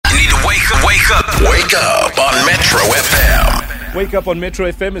Wake up on Metro FM. Wake up on Metro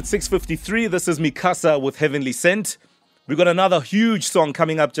FM at 6:53. This is Mikasa with Heavenly Scent. We've got another huge song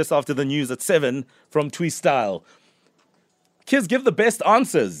coming up just after the news at 7 from Twee Style. Kids, give the best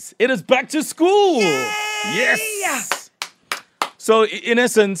answers. It is back to school. Yay! Yes. So in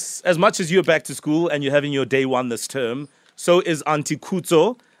essence, as much as you're back to school and you're having your day one this term, so is Auntie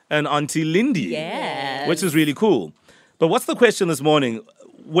Kuto and Auntie Lindy. Yes. Which is really cool. But what's the question this morning?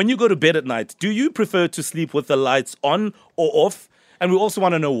 When you go to bed at night, do you prefer to sleep with the lights on or off? And we also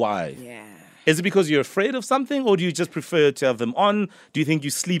want to know why. Yeah. Is it because you're afraid of something, or do you just prefer to have them on? Do you think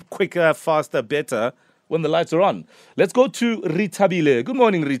you sleep quicker, faster, better when the lights are on? Let's go to Ritabile. Good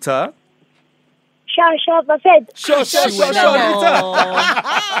morning, Rita. Sure, perfect. Sure, Rita.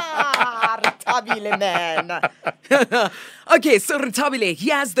 Ritabile, man. Okay, so Ritabile,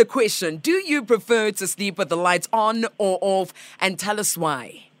 here's the question. Do you prefer to sleep with the lights on or off? And tell us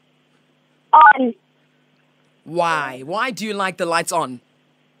why. On. Why? Why do you like the lights on?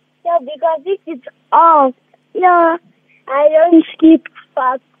 Yeah, because if it's off, I don't sleep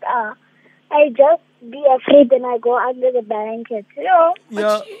fast. I just be afraid and I go under the blanket. Yeah.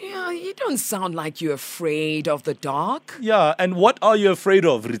 You don't sound like you're afraid of the dark. Yeah, and what are you afraid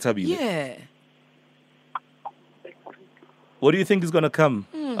of, Ritabile? Yeah. What do you think is going to come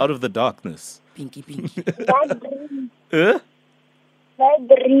out of the darkness? Pinky. Bad dreams. Huh? Bad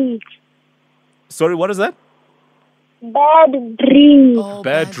dreams. Sorry, what is that? Bad dreams. Oh,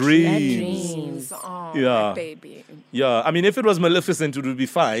 Bad dreams. Oh, Yeah. my baby. Yeah, I mean, if it was Maleficent, it would be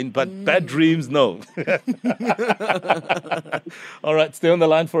fine, but bad dreams, no. All right, stay on the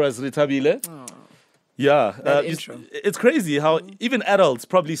line for us, Ritabile. Yeah, intro. it's crazy how even adults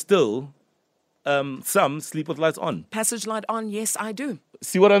probably still, some sleep with lights on. Passage light on, yes, I do.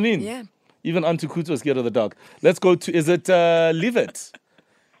 See what I mean? Yeah. Even Auntie Kuto is scared of the dark. Let's go to, is it Leave It?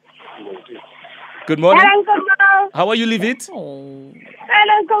 Good morning. Hello, Uncle Mo. How are you, Leave It? Hello,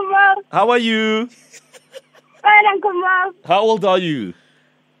 Uncle Mo. How are you? Hello, Uncle Mo. How old are you?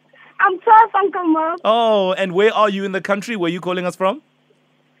 I'm 12, Uncle Mo. Oh, and where are you in the country? Where are you calling us from?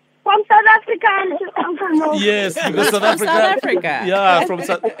 From South Africa, Uncle Mo. Yes, because South Africa. South Africa. Yeah, from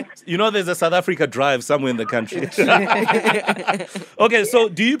South. You know, there's a South Africa drive somewhere in the country. Okay, so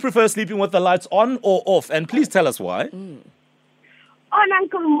do you prefer sleeping with the lights on or off? And please tell us why. On,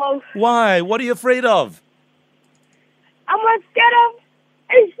 Uncle Mo. Why? What are you afraid of? I'm scared of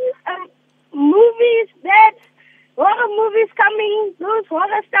movies that horror movies coming, those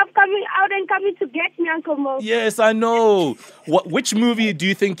horror stuff coming out and coming to get me, Uncle Mo. Yes, I know. Which movie do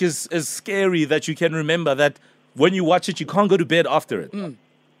you think is scary that you can remember that when you watch it, you can't go to bed after it? Do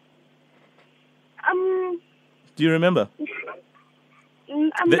you remember?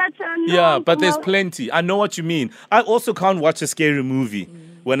 I'm not sure. No, Yeah, but Uncle there's Mo. plenty. I know what you mean. I also can't watch a scary movie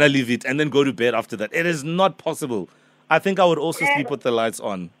when I leave it and then go to bed after that. It is not possible. I think I would also sleep with the lights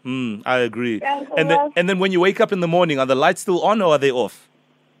on. I agree. Yeah, And then when you wake up in the morning, are the lights still on or are they off?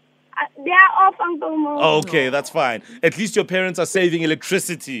 They are off, Uncle Mo. Oh, okay, that's fine. At least your parents are saving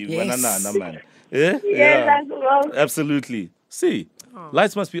electricity. Yes. Banana, man. Eh? Yes, Yeah, Uncle Mo. absolutely. See,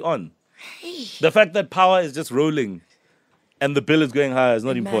 lights must be on. The fact that power is just rolling and the bill is going higher is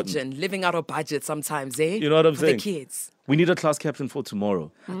not important. Imagine living out of budget sometimes, eh? You know what I'm For saying? the kids. We need a class captain for tomorrow.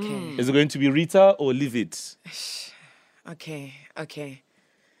 Okay. Is it going to be Rita or Leave It? Okay.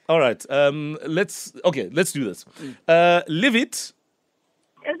 All right. Let's do this. Leave It.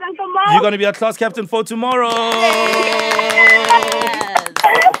 Yes, Uncle Mo. You're going to be our class captain for tomorrow.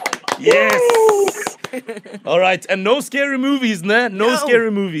 Yes. All right. And no scary movies, nah? No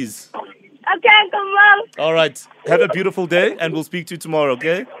scary movies. Okay, Uncle Mo. All right. Have a beautiful day and we'll speak to you tomorrow,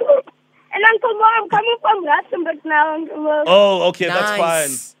 okay? And Uncle Mo, I'm coming from Rustenburg now, Uncle Mo. Oh, okay. That's fine.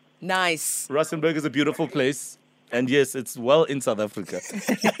 Nice. Rustenburg is a beautiful place. And yes, it's well in South Africa.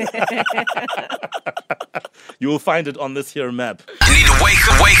 You will find it on this here map. You need to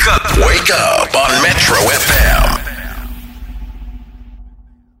wake up on Metro FM.